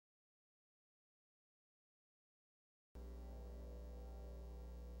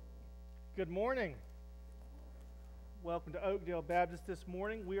Good morning. Welcome to Oakdale Baptist this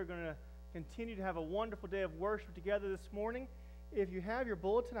morning. We are going to continue to have a wonderful day of worship together this morning. If you have your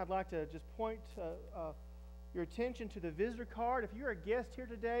bulletin, I'd like to just point your attention to the visitor card. If you're a guest here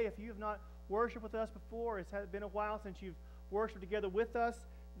today, if you have not worshiped with us before, it's been a while since you've worshiped together with us,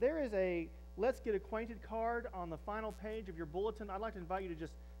 there is a Let's Get Acquainted card on the final page of your bulletin. I'd like to invite you to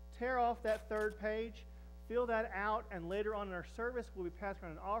just tear off that third page, fill that out, and later on in our service, we'll be passing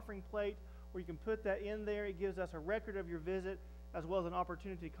around an offering plate where you can put that in there. It gives us a record of your visit as well as an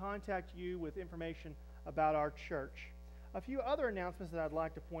opportunity to contact you with information about our church. A few other announcements that I'd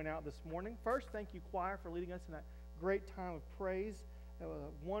like to point out this morning. First, thank you, choir, for leading us in that great time of praise. That was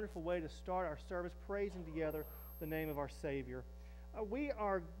a wonderful way to start our service, praising together the name of our Savior. We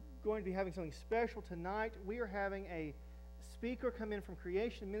are going to be having something special tonight. We are having a speaker come in from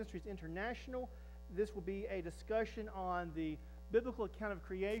Creation Ministries International. This will be a discussion on the biblical account of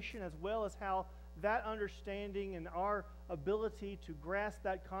creation, as well as how that understanding and our ability to grasp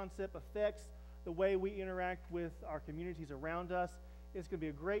that concept affects the way we interact with our communities around us. It's going to be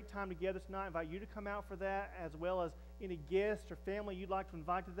a great time together tonight. I invite you to come out for that, as well as any guests or family you'd like to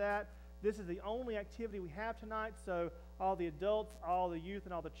invite to that. This is the only activity we have tonight, so all the adults, all the youth,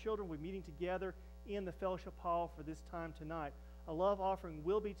 and all the children will be meeting together in the fellowship hall for this time tonight. A love offering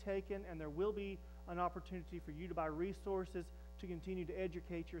will be taken, and there will be an opportunity for you to buy resources to continue to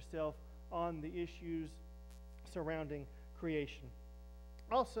educate yourself on the issues surrounding creation.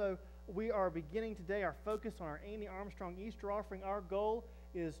 Also, we are beginning today our focus on our Amy Armstrong Easter offering. Our goal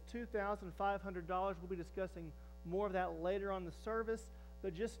is $2,500. We'll be discussing more of that later on the service,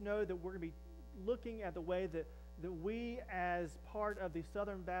 but just know that we're going to be looking at the way that we, as part of the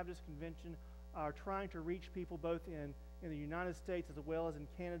Southern Baptist Convention, are trying to reach people both in the United States as well as in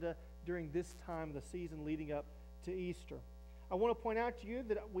Canada during this time of the season leading up to Easter. I want to point out to you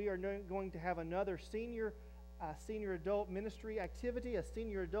that we are going to have another senior adult ministry activity, a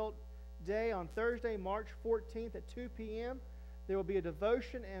senior adult day on Thursday, March 14th at 2 p.m. There will be a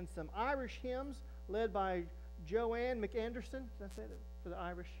devotion and some Irish hymns led by Joanne McAnderson. Did I say that for the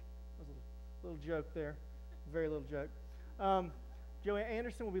Irish? That was a little joke there. Very little joke. Joanne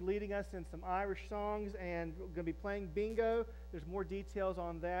Anderson will be leading us in some Irish songs, and we're going to be playing bingo. There's more details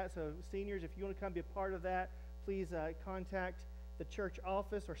on that. So seniors, if you want to come be a part of that, please contact the church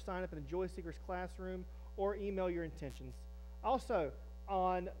office or sign up in the Joy Seekers classroom or email your intentions. Also,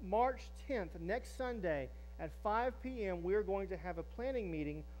 on March 10th, next Sunday at 5 p.m., we're going to have a planning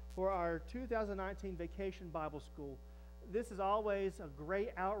meeting for our 2019 Vacation Bible School. This is always a great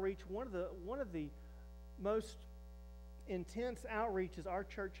outreach. One of the most intense outreaches our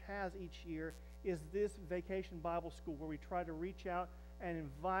church has each year is this Vacation Bible School, where we try to reach out and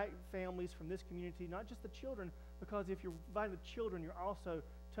invite families from this community, not just the children, because if you're inviting the children, you're also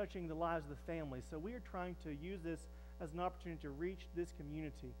touching the lives of the families. So we are trying to use this as an opportunity to reach this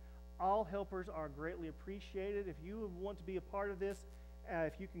community. All helpers are greatly appreciated. If you want to be a part of this,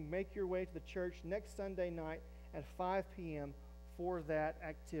 if you can make your way to the church next Sunday night at 5 p.m. for that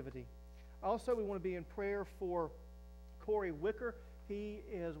activity. Also, we want to be in prayer for Corey Wicker. He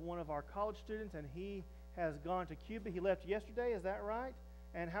is one of our college students, and he has gone to Cuba. He left yesterday, is that right?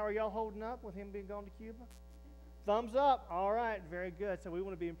 And how are y'all holding up with him being gone to Cuba? Thumbs up. All right, very good. So we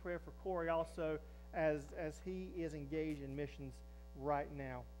want to be in prayer for Corey also as he is engaged in missions right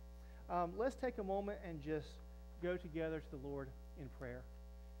now. Let's take a moment and just go together to the Lord in prayer.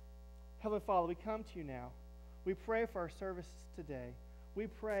 Heavenly Father, we come to you now. We pray for our service today. We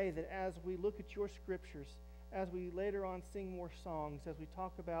pray that as we look at your scriptures, as we later on sing more songs, as we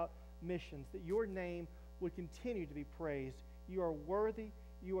talk about missions, that your name would continue to be praised. You are worthy,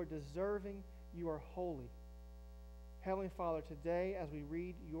 you are deserving, you are holy. Heavenly Father, today as we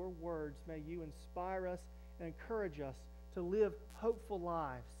read your words, may you inspire us and encourage us to live hopeful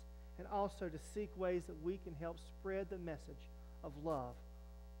lives, and also to seek ways that we can help spread the message of love,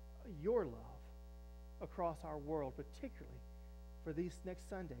 your love, across our world, particularly for these next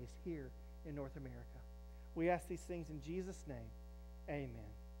Sundays here in North America. We ask these things in Jesus' name. Amen.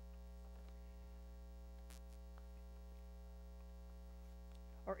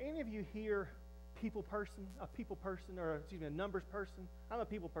 Are any of you here a people person, or a numbers person? I'm a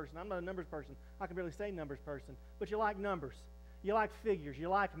people person. I'm not a numbers person. I can barely say numbers person. But you like numbers. You like figures. You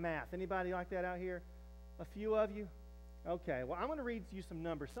like math. Anybody like that out here? A few of you? Okay. Well, I'm going to read you some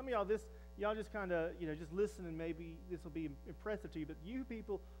numbers. Some of y'all just kind of, just listen, and maybe this will be impressive to you. But you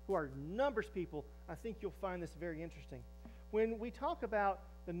people who are numbers people, I think you'll find this very interesting. When we talk about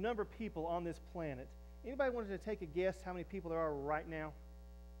the number of people on this planet, anybody wanted to take a guess how many people there are right now?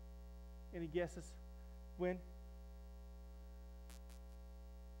 Any guesses? When?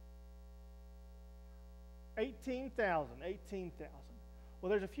 18,000. 18,000. Well,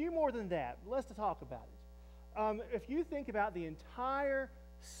 there's a few more than that. Let's talk about it. If you think about the entire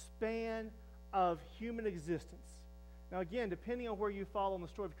span of human existence, now again, depending on where you fall on the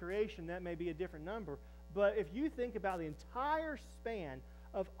story of creation, that may be a different number. But if you think about the entire span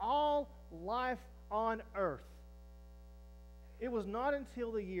of all life on earth, it was not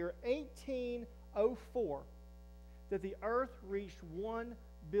until the year 1804 that the earth reached 1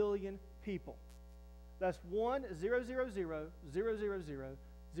 billion people. That's 1,000,000,000,000.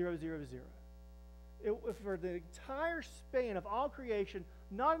 For the entire span of all creation,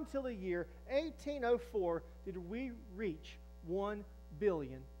 not until the year 1804 did we reach 1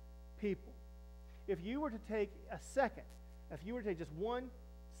 billion people. If you were to take a second, if you were to take just 1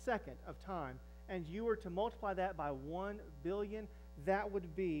 second of time, and you were to multiply that by 1 billion, that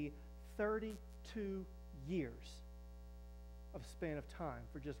would be 32 years of span of time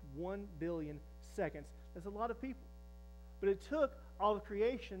for just 1 billion seconds. That's a lot of people. But it took all of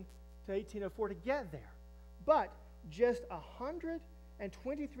creation to 1804 to get there. But just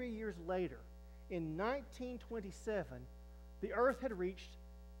 123 years later, in 1927, the earth had reached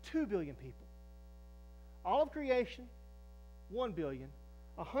 2 billion people. All of creation, 1 billion.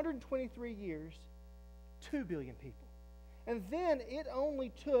 123 years, 2 billion people. And then it only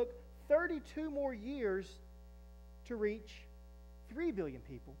took 32 more years to reach 3 billion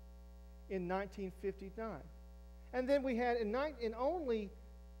people in 1959. And then we had, in only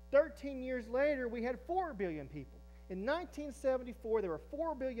 13 years later, we had 4 billion people. In 1974, there were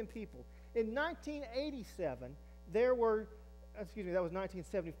 4 billion people. In 1987, there were, that was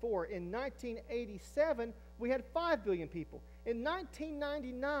 1974. In 1987, we had 5 billion people. In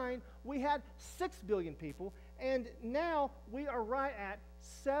 1999, we had 6 billion people. And now we are right at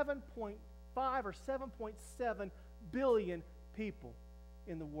 7.5 or 7.7 billion people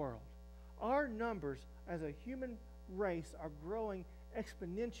in the world. Our numbers as a human race are growing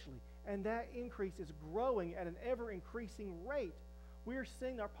exponentially, and that increase is growing at an ever-increasing rate. We are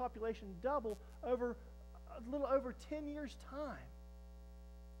seeing our population double over a little over 10 years' time.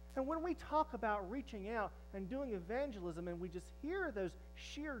 And when we talk about reaching out and doing evangelism and we just hear those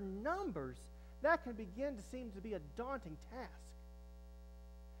sheer numbers, that can begin to seem to be a daunting task.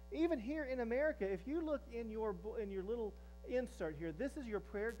 Even here in America, if you look in your little insert here, this is your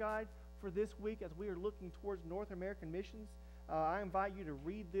prayer guide for this week as we are looking towards North American missions. I invite you to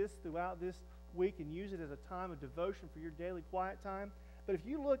read this throughout this week and use it as a time of devotion for your daily quiet time. But if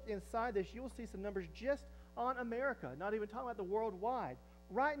you look inside this, you'll see some numbers just on America, not even talking about the worldwide.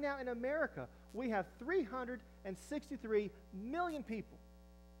 Right now in America, we have 363 million people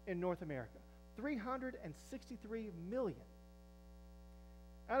in North America. 363 million.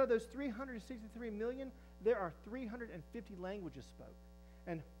 Out of those 363 million, there are 350 languages spoken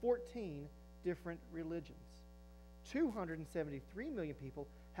and 14 different religions. 273 million people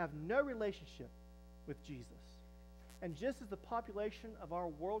have no relationship with Jesus. And just as the population of our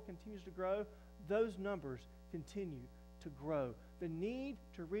world continues to grow, those numbers continue to grow. The need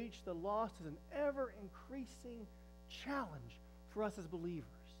to reach the lost is an ever-increasing challenge for us as believers.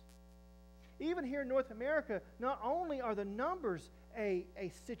 Even here in North America, not only are the numbers a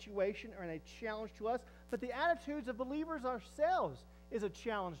situation or a challenge to us, but the attitudes of believers ourselves is a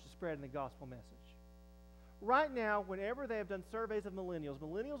challenge to spreading the gospel message. Right now, whenever they have done surveys of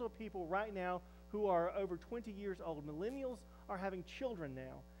millennials are people right now who are over 20 years old. Millennials are having children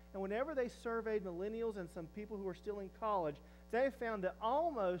now. And whenever they surveyed millennials and some people who are still in college, they found that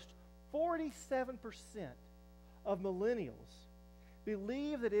almost 47% of millennials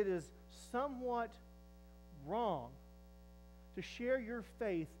believe that it is somewhat wrong to share your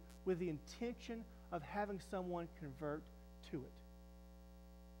faith with the intention of having someone convert to it.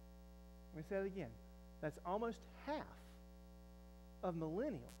 Let me say that again. That's almost half of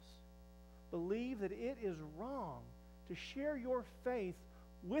millennials believe that it is wrong to share your faith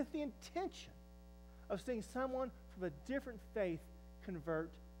with the intention of seeing someone from a different faith convert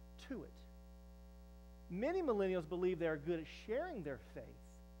to it. Many millennials believe they are good at sharing their faith.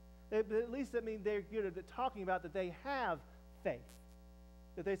 At least that means they're good at talking about that they have faith.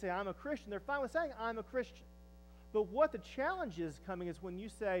 That they say, I'm a Christian. They're fine with saying, I'm a Christian. But what the challenge is coming is when you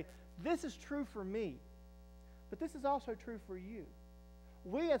say, this is true for me, but this is also true for you.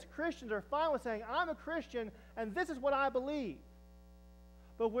 We as Christians are fine with saying, I'm a Christian, and this is what I believe.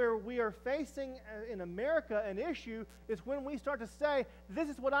 But where we are facing in America an issue is when we start to say, this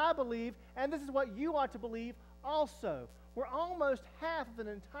is what I believe, and this is what you ought to believe also. Where almost half of an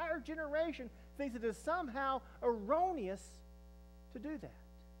entire generation thinks it is somehow erroneous to do that.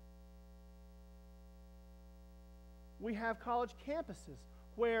 We have college campuses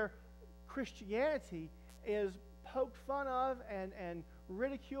where Christianity is poked fun of and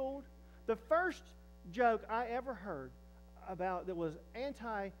ridiculed. The first joke I ever heard about that was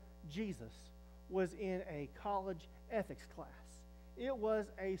anti-Jesus was in a college ethics class. It was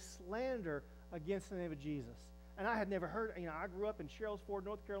a slander against the name of Jesus. And I had never heard, I grew up in Sherrills Ford,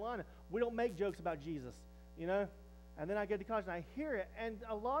 North Carolina. We don't make jokes about Jesus, And then I get to college and I hear it, and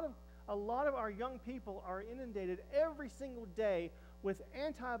a lot of our young people are inundated every single day with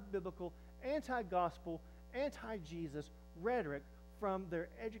anti-biblical, anti-gospel, anti-Jesus rhetoric from their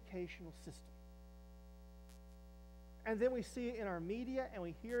educational system. And then we see it in our media, and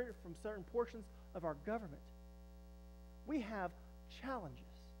we hear it from certain portions of our government. We have challenges.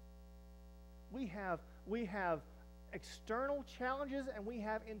 We have external challenges, and we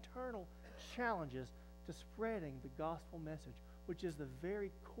have internal challenges to spreading the gospel message, which is the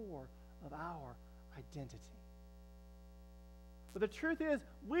very core of our identity. But the truth is,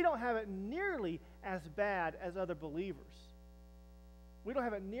 we don't have it nearly as bad as other believers. We don't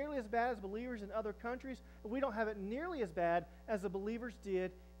have it nearly as bad as believers in other countries, and we don't have it nearly as bad as the believers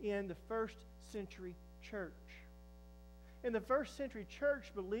did in the first century church. In the first century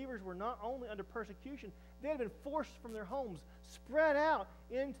church, believers were not only under persecution, they had been forced from their homes, spread out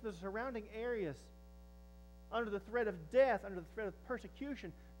into the surrounding areas, under the threat of death, under the threat of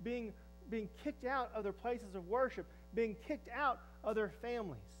persecution, being kicked out of their places of worship, being kicked out of their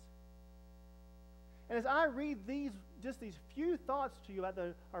families. And as I read these few thoughts to you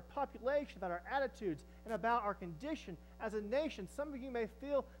about our population, about our attitudes, and about our condition as a nation, some of you may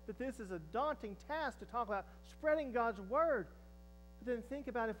feel that this is a daunting task to talk about spreading God's word. But then think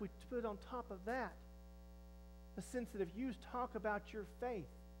about if we put on top of that the sense that if you talk about your faith,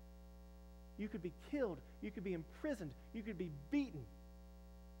 you could be killed, you could be imprisoned, you could be beaten.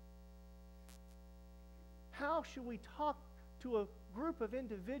 How should we talk to a group of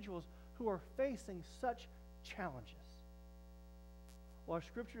individuals who are facing such challenges? Well, our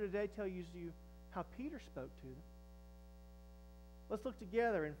scripture today tells you how Peter spoke to them. Let's look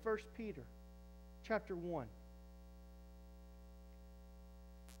together in 1 Peter chapter 1.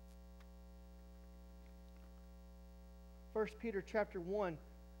 First Peter chapter 1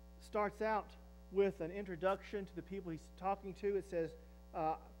 starts out with an introduction to the people he's talking to. It says,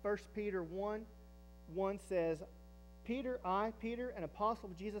 1 Peter 1 says, Peter, an apostle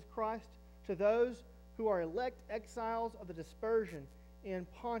of Jesus Christ, to those who are elect exiles of the dispersion in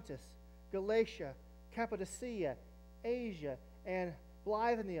Pontus, Galatia, Cappadocia, Asia, and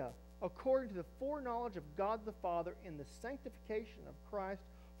Bithynia, according to the foreknowledge of God the Father in the sanctification of Christ,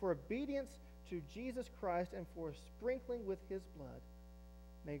 for obedience to Jesus Christ and for sprinkling with his blood.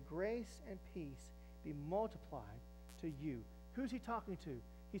 May grace and peace be multiplied to you. Who's he talking to?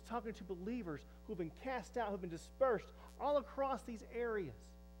 He's talking to believers who've been cast out, who've been dispersed all across these areas.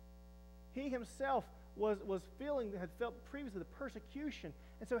 He himself had felt previously the persecution.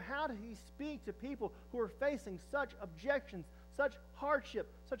 And so how did he speak to people who are facing such objections, such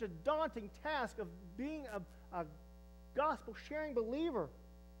hardship, such a daunting task of being a gospel-sharing believer?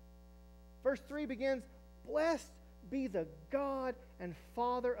 Verse 3 begins, Blessed be the God and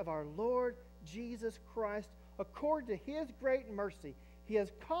Father of our Lord Jesus Christ. According to his great mercy, he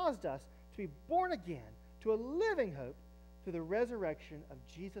has caused us to be born again to a living hope through the resurrection of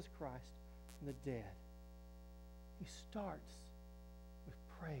Jesus Christ from the dead. He starts with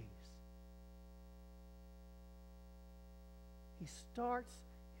praise. He starts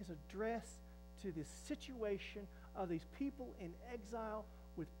his address to the situation of these people in exile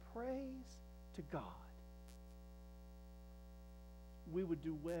with praise to God. We would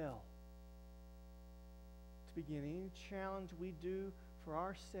do well to begin any challenge we do for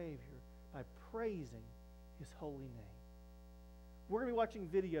our Savior by praising his holy name. We're going to be watching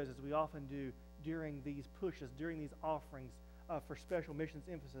videos, as we often do, during these pushes, during these offerings for special missions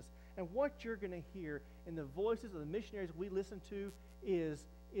emphasis. And what you're going to hear in the voices of the missionaries we listen to is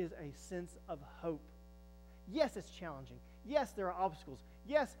a sense of hope. Yes, it's challenging. Yes, there are obstacles.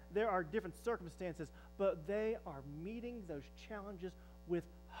 Yes, there are different circumstances, but they are meeting those challenges with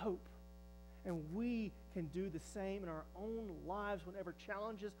hope. And we can do the same in our own lives whenever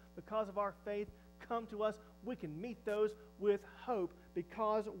challenges because of our faith come to us. We can meet those with hope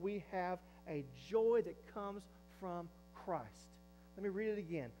because we have a joy that comes from Christ. Let me read it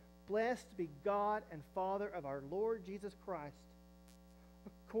again. Blessed be God and Father of our Lord Jesus Christ,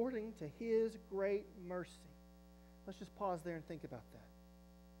 according to his great mercy. Let's just pause there and think about that.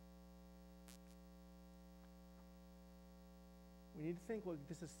 We need to think what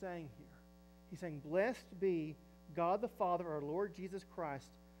this is saying here. He's saying, Blessed be God the Father, our Lord Jesus Christ,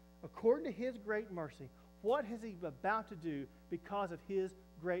 according to his great mercy. What is he about to do because of his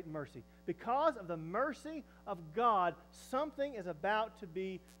great mercy. Because of the mercy of God, something is about to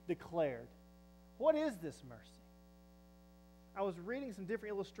be declared. What is this mercy? I was reading some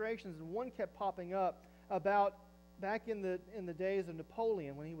different illustrations, and one kept popping up about back in the days of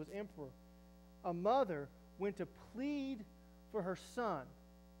Napoleon when he was emperor. A mother went to plead for her son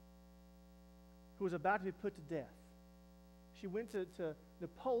who was about to be put to death. She went to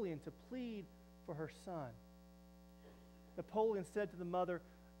Napoleon to plead for her son. Napoleon said to the mother,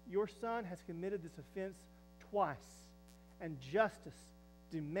 "Your son has committed this offense twice, and justice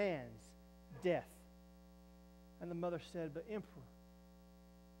demands death." And the mother said, "But Emperor,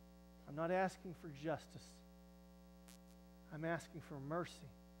 I'm not asking for justice. I'm asking for mercy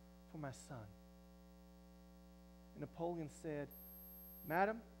for my son." And Napoleon said,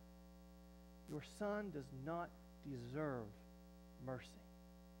 "Madam, your son does not deserve mercy."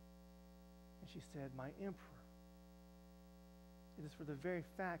 And she said, "My emperor, it is for the very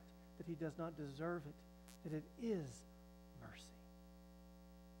fact that he does not deserve it, that it is mercy."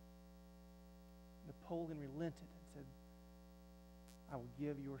 Napoleon relented and said, "I will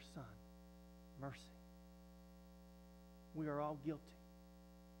give your son mercy." We are all guilty.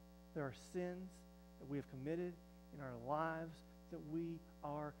 There are sins that we have committed in our lives that we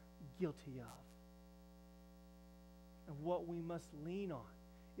are guilty of. And what we must lean on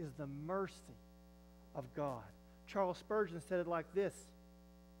is the mercy of God. Charles Spurgeon said it like this: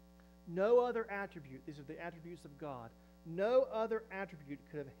 "No other attribute," these are the attributes of God, "no other attribute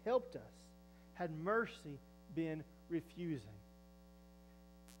could have helped us had mercy been refusing."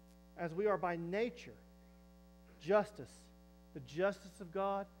 As we are by nature justice, the justice of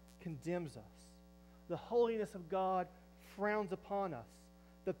God condemns us. The holiness of God frowns upon us.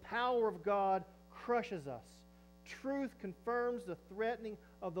 The power of God crushes us. Truth confirms the threatening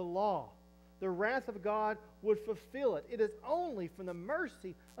of the law. The wrath of God would fulfill it. It is only from the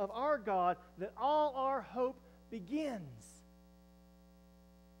mercy of our God that all our hope begins.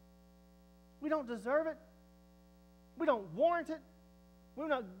 We don't deserve it. We don't warrant it. We're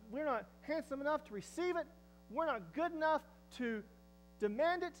not handsome enough to receive it. We're not good enough to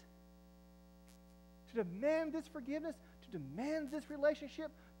demand it, to demand this forgiveness, to demand this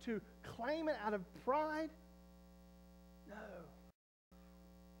relationship, to claim it out of pride. No.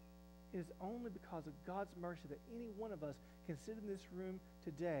 It is only because of God's mercy that any one of us can sit in this room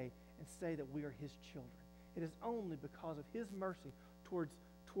today and say that we are His children. It is only because of His mercy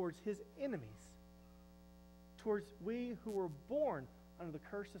towards His enemies, towards we who were born under the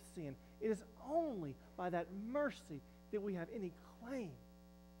curse of sin. It is only by that mercy that we have any claim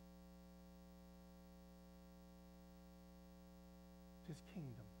to His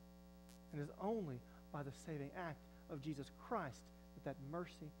kingdom. And it is only by the saving act of Jesus Christ that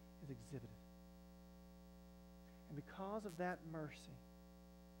mercy is exhibited. And because of that mercy,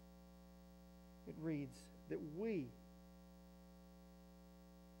 it reads that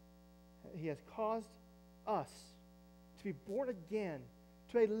He has caused us to be born again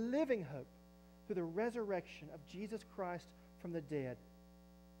to a living hope through the resurrection of Jesus Christ from the dead.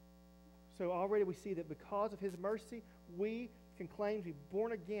 So already we see that because of His mercy, we can claim to be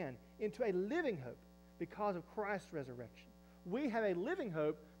born again into a living hope because of Christ's resurrection. We have a living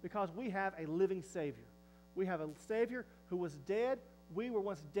hope because we have a living Savior. We have a Savior who was dead. We were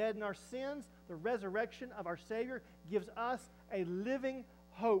once dead in our sins. The resurrection of our Savior gives us a living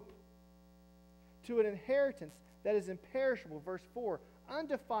hope to an inheritance that is imperishable, verse 4,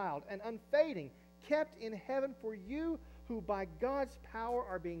 undefiled and unfading, kept in heaven for you who by God's power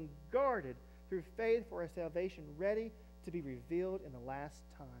are being guarded through faith for a salvation ready to be revealed in the last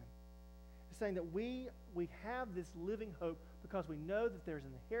time. It's saying that we have this living hope because we know that there's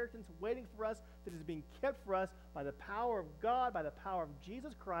an inheritance waiting for us that is being kept for us by the power of God, by the power of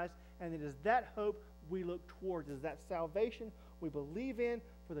Jesus Christ, and it is that hope we look towards. It is that salvation we believe in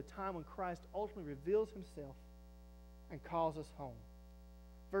for the time when Christ ultimately reveals Himself and calls us home.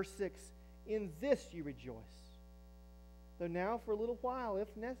 Verse 6, in this you rejoice, though now for a little while,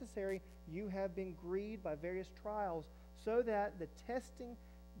 if necessary, you have been grieved by various trials, so that the testing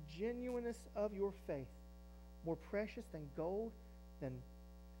genuineness of your faith, more precious than gold that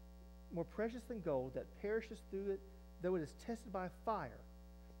perishes through it, though it is tested by fire,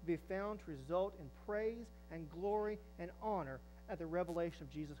 be found to result in praise and glory and honor at the revelation of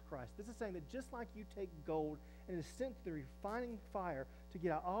Jesus Christ. This is saying that just like you take gold and it is sent to the refining fire to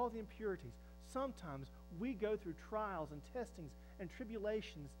get out all the impurities, sometimes we go through trials and testings and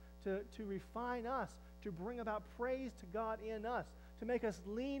tribulations to refine us, to bring about praise to God in us, to make us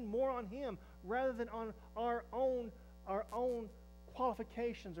lean more on Him rather than on our own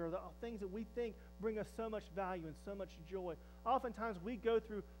qualifications or the things that we think bring us so much value and so much joy. Oftentimes we go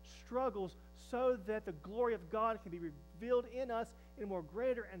through struggles so that the glory of God can be revealed in us in more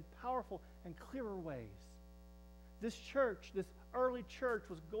greater and powerful and clearer ways. This church, this early church,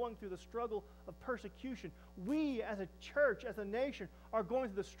 was going through the struggle of persecution. We as a church, as a nation, are going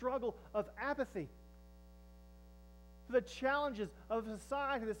through the struggle of apathy. The challenges of a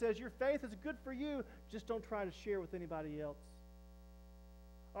society that says your faith is good for you, just don't try to share with anybody else.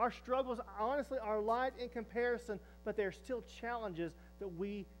 Our struggles, honestly, are light in comparison, but they're still challenges that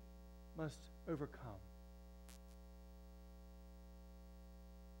we must overcome.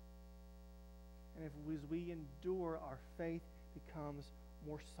 And as we endure, our faith becomes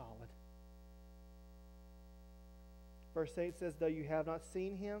more solid. Verse 8 says, though you have not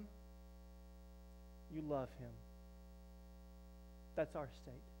seen him, you love him. That's our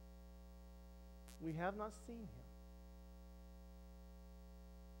state. We have not seen him.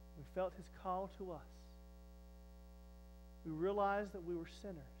 We felt his call to us. We realized that we were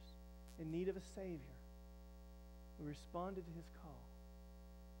sinners in need of a Savior. We responded to his call.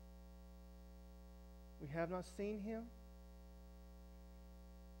 We have not seen him,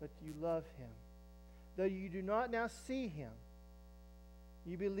 but you love him. Though you do not now see him,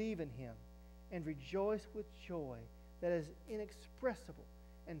 you believe in him and rejoice with joy that is inexpressible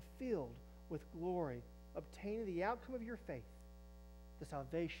and filled with glory, obtaining the outcome of your faith, the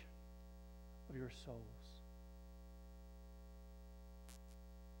salvation of your souls.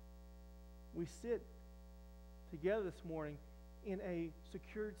 We sit together this morning in a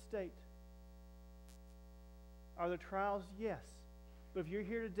secured state. Are there trials? Yes. But if you're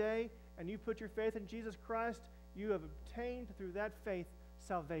here today and you put your faith in Jesus Christ, you have obtained through that faith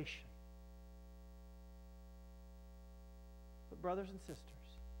salvation. But brothers and sisters,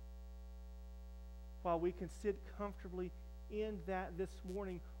 while we can sit comfortably in that this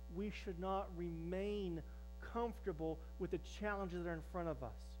morning, we should not remain comfortable with the challenges that are in front of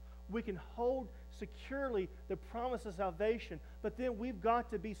us. We can hold securely the promise of salvation, but then we've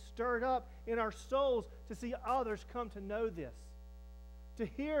got to be stirred up in our souls to see others come to know this, to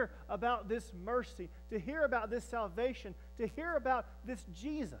hear about this mercy, to hear about this salvation, to hear about this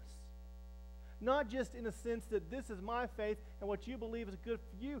Jesus. Not just in the sense that this is my faith and what you believe is good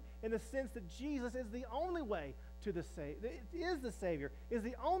for you, in the sense that Jesus is the only way to the Savior, is the Savior, is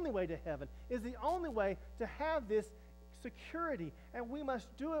the only way to heaven, is the only way to have this security. And we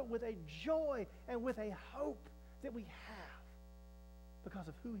must do it with a joy and with a hope that we have because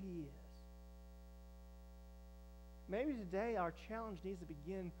of who he is. Maybe today our challenge needs to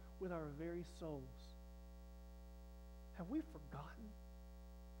begin with our very souls. Have we forgotten?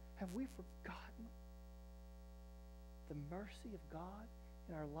 Have we forgotten the mercy of God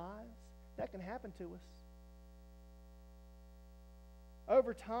in our lives? That can happen to us.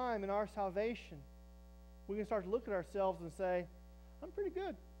 Over time in our salvation, we can start to look at ourselves and say, I'm pretty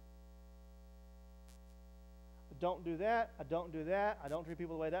good. I don't do that. I don't do that. I don't treat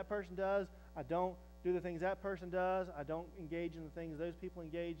people the way that person does. I don't do the things that person does. I don't engage in the things those people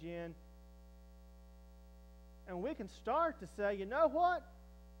engage in. And we can start to say, you know what?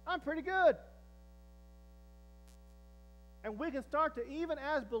 I'm pretty good. And we can start to, even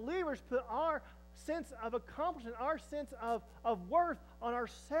as believers, put our sense of accomplishment, our sense of worth on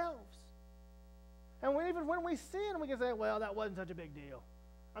ourselves. And even when we sin, we can say, well, that wasn't such a big deal.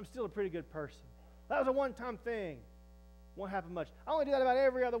 I'm still a pretty good person. That was a one-time thing. Won't happen much. I only do that about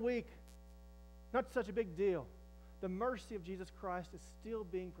every other week. Not such a big deal. The mercy of Jesus Christ is still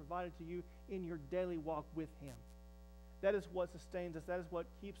being provided to you in your daily walk with him. That is what sustains us. That is what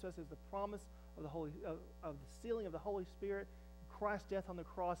keeps us, is the promise of the sealing of the Holy Spirit, Christ's death on the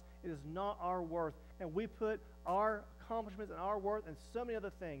cross. It is not our worth. And we put our accomplishments and our worth and so many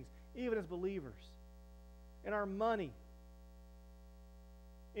other things, even as believers, in our money,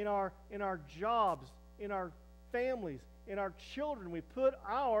 in our jobs, in our families, in our children. We put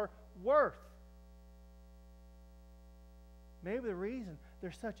our worth. Maybe the reason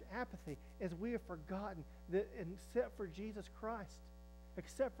there's such apathy is we have forgotten that except for Jesus Christ,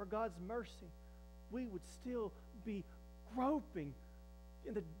 except for God's mercy, we would still be groping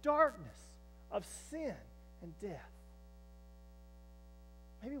in the darkness of sin and death.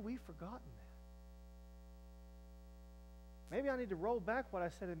 Maybe we've forgotten that. Maybe I need to roll back what I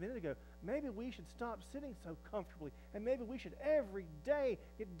said a minute ago. Maybe we should stop sitting so comfortably, and maybe we should every day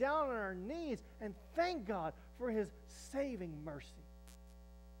get down on our knees and thank God for his saving mercy.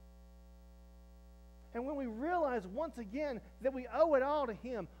 And when we realize once again that we owe it all to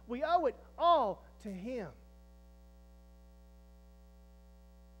him, we owe it all to him,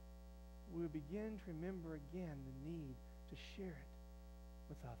 we will begin to remember again the need to share it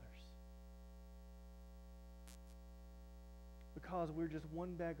with others. Because we're just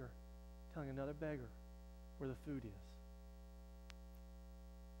one beggar telling another beggar where the food is.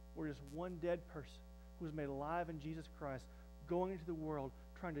 We're just one dead person who was made alive in Jesus Christ, going into the world,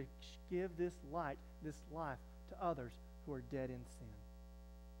 trying to give this light, this life to others who are dead in sin.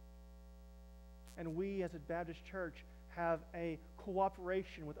 And we as a Baptist church have a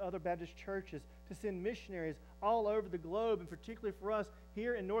cooperation with other Baptist churches to send missionaries all over the globe, and particularly for us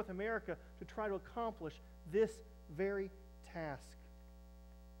here in North America, to try to accomplish this very task.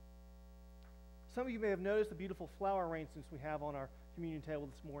 Some of you may have noticed the beautiful flower arrangements we have on our communion table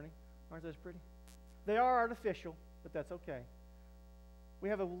this morning. Aren't those pretty? They are artificial, but that's okay. We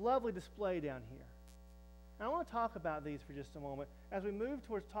have a lovely display down here. And I want to talk about these for just a moment as we move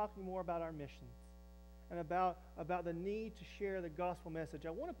towards talking more about our missions and about the need to share the gospel message. I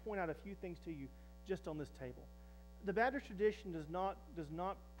want to point out a few things to you just on this table. The Baptist tradition does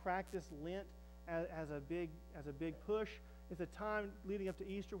not practice Lent as a big push. It's a time leading up to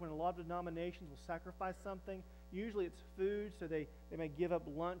Easter when a lot of denominations will sacrifice something. Usually it's food, so they may give up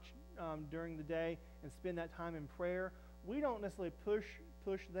lunch during the day and spend that time in prayer. We don't necessarily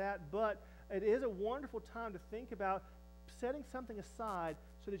push that, but it is a wonderful time to think about setting something aside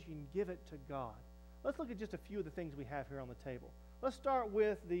so that you can give it to God. Let's look at just a few of the things we have here on the table. Let's start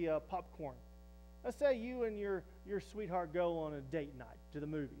with the popcorn. Let's say you and your sweetheart go on a date night to the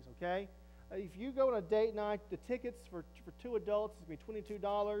movies, okay? If you go on a date night, the tickets for two adults is going to be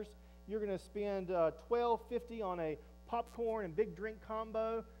 $22. You're going to spend $12.50 on a popcorn and big drink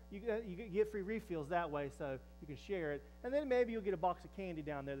combo. You get free refills that way, so you can share it. And then maybe you'll get a box of candy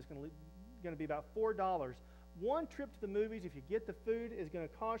down there that's going to be about $4. One trip to the movies, if you get the food, is going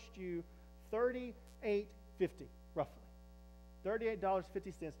to cost you $38.50, roughly. $38.50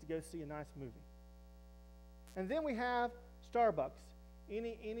 to go see a nice movie. And then we have Starbucks.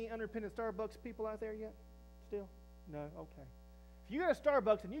 Any unrepentant Starbucks people out there yet? Still? No? Okay. If you go to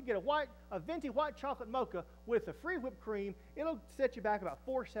Starbucks and you get a venti white chocolate mocha with a free whipped cream, it'll set you back about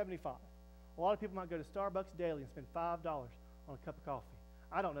 $4.75. A lot of people might go to Starbucks daily and spend $5 on a cup of coffee.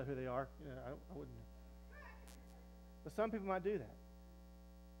 I don't know who they are. I wouldn't know. But some people might do that.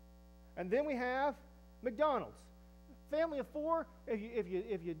 And then we have McDonald's. Family of four, if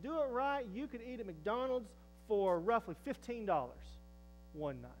you do it right, you could eat at McDonald's for roughly $15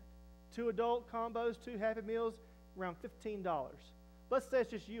 one night. 2 adult combos, 2 Happy Meals, around $15. Let's say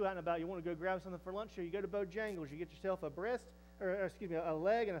it's just you out and about. You want to go grab something for lunch, or you go to Bojangles. You get yourself a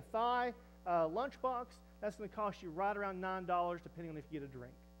leg and a thigh lunchbox. That's going to cost you right around $9, depending on if you get a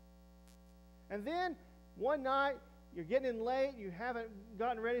drink. And then one night, you're getting in late, you haven't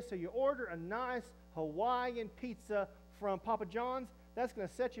gotten ready, so you order a nice Hawaiian pizza from Papa John's. That's going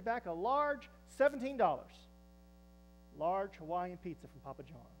to set you back a large $17. Large Hawaiian pizza from Papa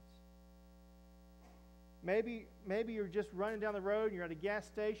John's. Maybe you're just running down the road and you're at a gas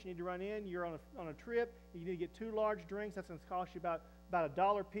station, you need to run in, you're on a trip, you need to get 2 large drinks. That's going to cost you about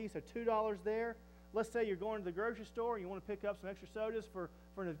 $1 a piece, so $2 there. Let's say you're going to the grocery store and you want to pick up some extra sodas for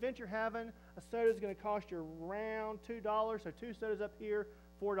an event you're having. A soda is going to cost you around $2, so 2 sodas up here,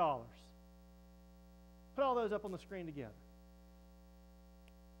 $4. Put all those up on the screen together.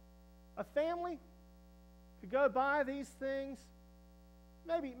 A family could go buy these things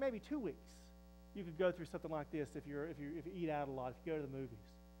maybe 2 weeks. You could go through something like this if you eat out a lot, if you go to the movies.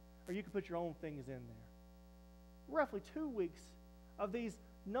 Or you could put your own things in there. Roughly 2 weeks of these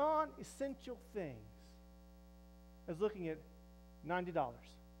non-essential things is looking at $90.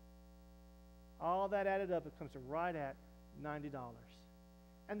 All that added up, it comes to right at $90.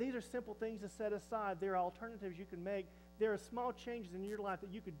 And these are simple things to set aside. There are alternatives you can make. There are small changes in your life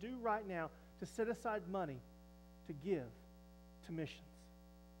that you could do right now to set aside money to give to missions.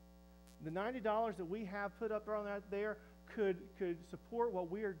 The $90 that we have put up on that there could support what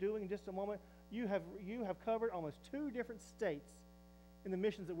we are doing in just a moment. You have covered almost 2 different states in the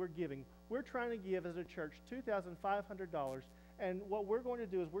missions that we're giving. We're trying to give as a church $2,500, and what we're going to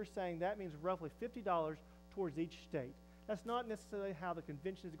do is we're saying that means roughly $50 towards each state. That's not necessarily how the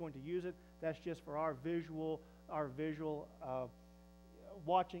convention is going to use it. That's just for our visual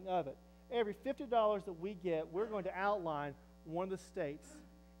watching of it. Every $50 that we get, we're going to outline one of the states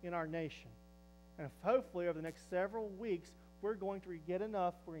in our nation. And hopefully over the next several weeks, we're going to get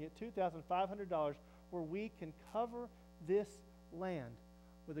enough, we're going to get $2,500 where we can cover this land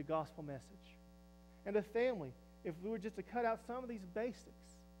with the gospel message. And a family, if we were just to cut out some of these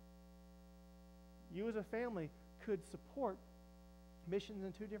basics, you as a family could support missions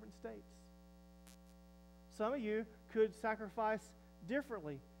in 2 different states. Some of you could sacrifice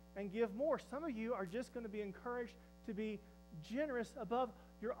differently and give more. Some of you are just going to be encouraged to be generous above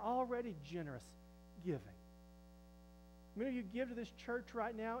you're already generous giving. Many of you give to this church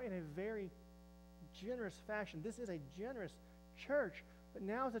right now in a very generous fashion. This is a generous church, but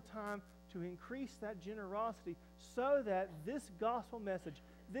now is the time to increase that generosity so that this gospel message,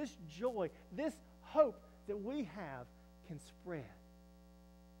 this joy, this hope that we have can spread.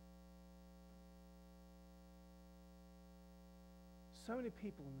 So many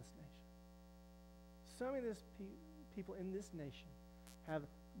people in this nation, people in this nation have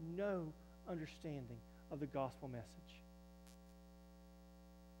no understanding of the gospel message.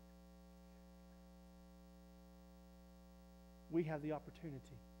 We have the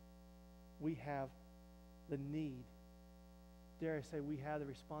opportunity. We have the need. Dare I say, we have the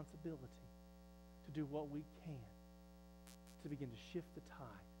responsibility to do what we can to begin to shift the tide,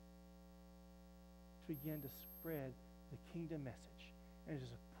 to begin to spread the kingdom message, and to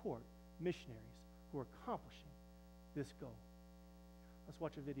support missionaries who are accomplishing this goal. Let's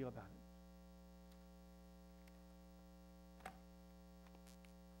watch a video about it.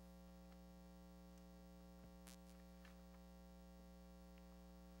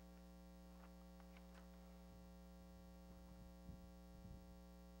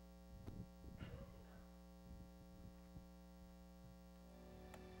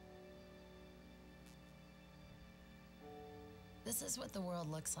 This is what the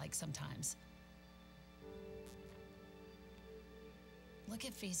world looks like sometimes. Look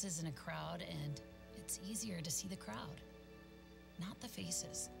at faces in a crowd, and it's easier to see the crowd, not the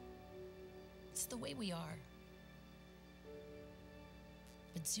faces. It's the way we are.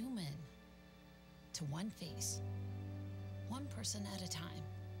 But zoom in to one face, one person at a time.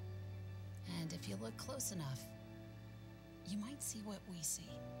 And if you look close enough, you might see what we see.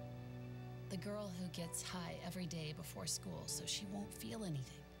 The girl who gets high every day before school so she won't feel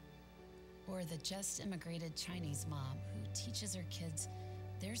anything. Or the just immigrated Chinese mom who teaches her kids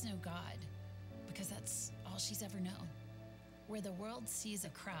there's no God because that's all she's ever known. Where the world sees a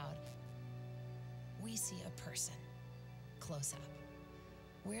crowd, we see a person, close up.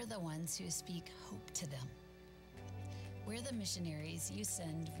 We're the ones who speak hope to them. We're the missionaries you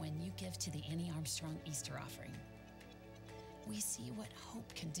send when you give to the Annie Armstrong Easter offering. We see what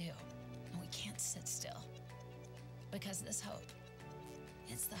hope can do. And we can't sit still, because this hope,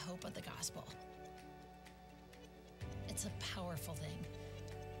 it's the hope of the gospel. It's a powerful thing.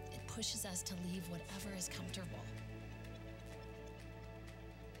 It pushes us to leave whatever is comfortable.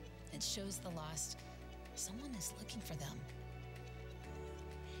 It shows the lost someone is looking for them.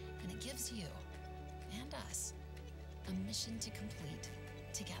 And it gives you and us a mission to complete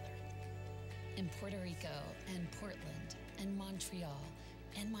together. In Puerto Rico and Portland and Montreal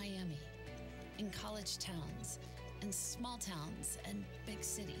and Miami, in college towns, in small towns and big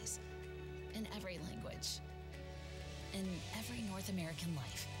cities, in every language, in every North American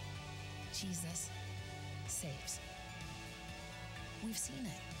life, Jesus saves. We've seen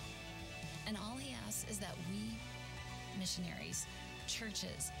it. And all he asks is that we, missionaries,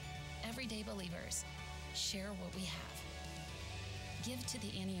 churches, everyday believers, share what we have. Give to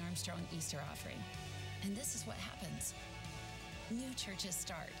the Annie Armstrong Easter offering. And this is what happens. New churches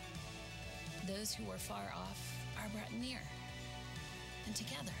start. Those who were far off are brought near. And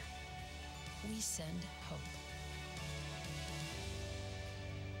together, we send hope.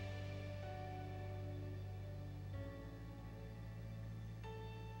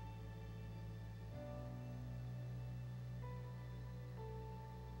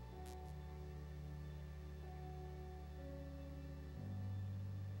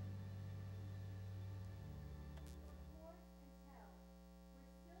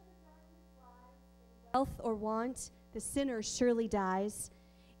 Wealth or want, the sinner surely dies.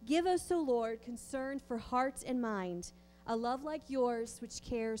 Give us, O Lord, concern for heart and mind, a love like yours which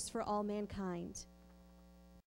cares for all mankind.